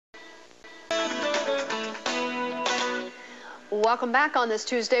Welcome back on this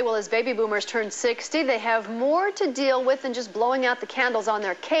Tuesday. Well, as baby boomers turn 60, they have more to deal with than just blowing out the candles on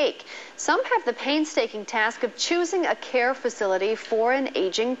their cake. Some have the painstaking task of choosing a care facility for an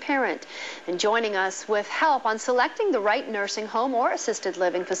aging parent. And joining us with help on selecting the right nursing home or assisted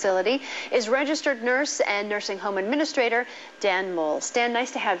living facility is registered nurse and nursing home administrator Dan Moles. Dan,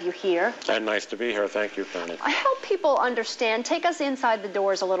 nice to have you here. And nice to be here. Thank you, Connie. I help people understand, take us inside the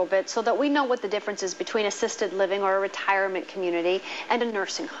doors a little bit so that we know what the difference is between assisted living or a retirement community and a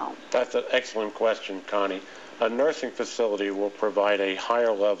nursing home. That's an excellent question, Connie. A nursing facility will provide a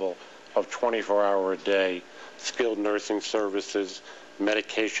higher level of 24-hour-a-day skilled nursing services,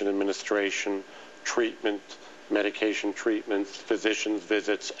 medication administration, treatment, medication treatments, physician's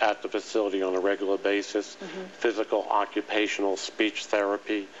visits at the facility on a regular basis, physical, occupational, speech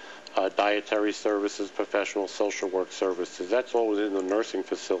therapy, dietary services, professional social work services. That's all within the nursing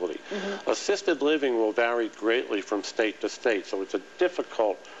facility. Assisted living will vary greatly from state to state, so it's a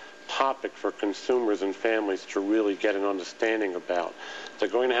difficult topic for consumers and families to really get an understanding about. They're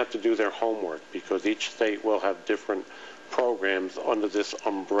going to have to do their homework because each state will have different programs under this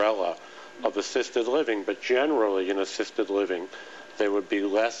umbrella of assisted living, but generally in assisted living there would be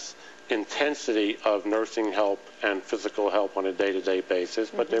less intensity of nursing help and physical help on a day-to-day basis,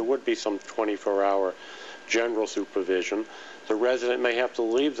 but there would be some 24-hour general supervision. The resident may have to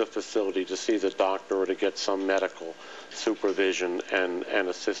leave the facility to see the doctor or to get some medical supervision and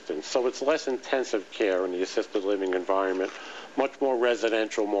assistance. So it's less intensive care in the assisted living environment, much more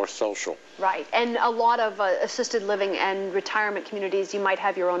residential, more social. Right, and a lot of assisted living and retirement communities, you might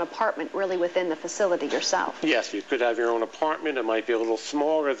have your own apartment really within the facility yourself. Yes, you could have your own apartment. It might be a little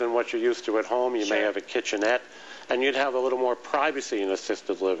smaller than what you're used to at home. You may have a kitchenette, and you'd have a little more privacy in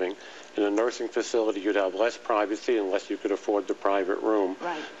assisted living. In a nursing facility, you'd have less privacy unless you could afford the private room.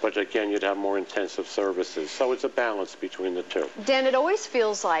 Right. But again, you'd have more intensive services. So it's a balance between the two. Dan, it always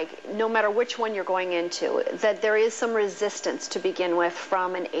feels like, no matter which one you're going into, that there is some resistance to begin with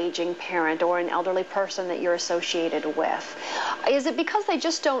from an aging parent or an elderly person that you're associated with. Is it because they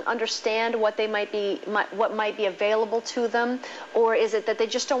just don't understand what they might be available to them, or is it that they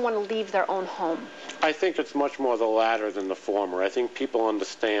just don't want to leave their own home? I think it's much more the latter than the former. I think people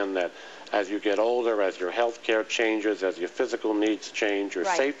understand that as you get older, as your health care changes, as your physical needs change, your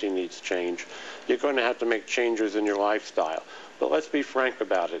safety needs change, you're going to have to make changes in your lifestyle. But let's be frank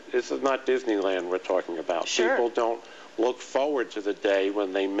about it. This is not Disneyland we're talking about. People don't look forward to the day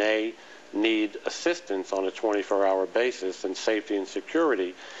when they may need assistance on a 24-hour basis and safety and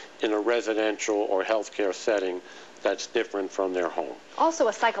security in a residential or healthcare setting that's different from their home. Also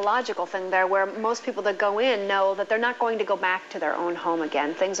a psychological thing there where most people that go in know that they're not going to go back to their own home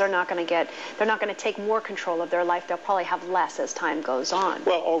again. Things are not going to they're not going to take more control of their life. They'll probably have less as time goes on.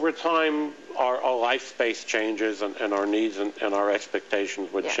 Well, over time, our life space changes and our needs and our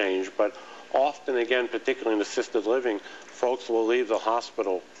expectations would change. But often, again, particularly in assisted living, folks will leave the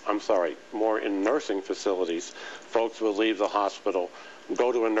hospital, more in nursing facilities, folks will leave the hospital,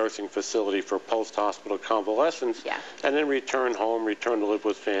 go to a nursing facility for post-hospital convalescence, and then return home, return to live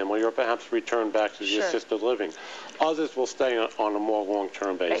with family, or perhaps return back to the assisted living. Others will stay on a more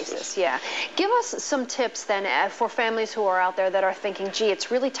long-term basis. Give us some tips then for families who are out there that are thinking, gee, it's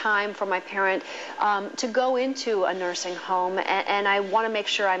really time for my parent to go into a nursing home, and I want to make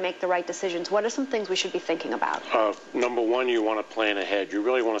sure I make the right decisions. What are some things we should be thinking about? Number one, you want to plan ahead. You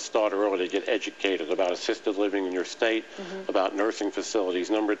really want to start early to get educated about assisted living in your state, about nursing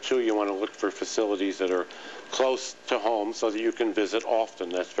facilities. Number two, you want to look for facilities that are close to home so that you can visit often.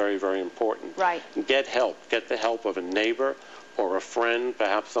 That's very, very important. Right. Get help. Get the help of a neighbor or a friend,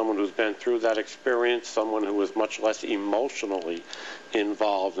 perhaps someone who's been through that experience, someone who is much less emotionally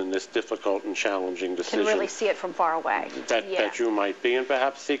involved in this difficult and challenging decision. Can really see it from far away. That you might be, and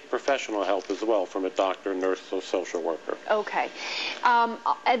perhaps seek professional help as well from a doctor, nurse, or social worker. Okay.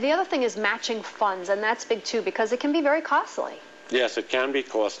 The other thing is matching funds, and that's big too because it can be very costly. Yes, it can be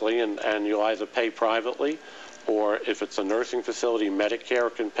costly, and you'll either pay privately, or if it's a nursing facility,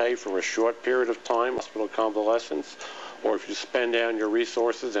 Medicare can pay for a short period of time, hospital convalescence, or if you spend down your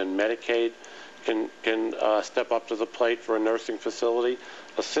resources and Medicaid can step up to the plate for a nursing facility.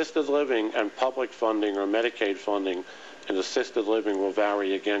 Assisted living and public funding or Medicaid funding in assisted living will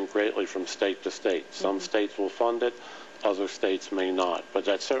vary again greatly from state to state. Some states will fund it, other states may not. But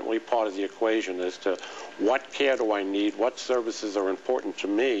that's certainly part of the equation as to what care do I need, what services are important to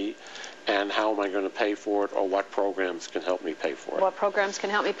me, and how am I going to pay for it, or what programs can help me pay for it. What programs can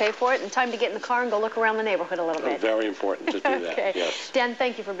help me pay for it, and time to get in the car and go look around the neighborhood a little bit. Very important to do that, yes. Dan,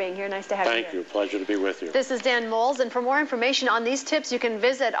 thank you for being here. Nice to have you here. Thank you. Pleasure to be with you. This is Dan Moles, and for more information on these tips, you can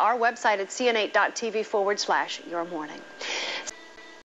visit our website at cn8.tv/yourmorning.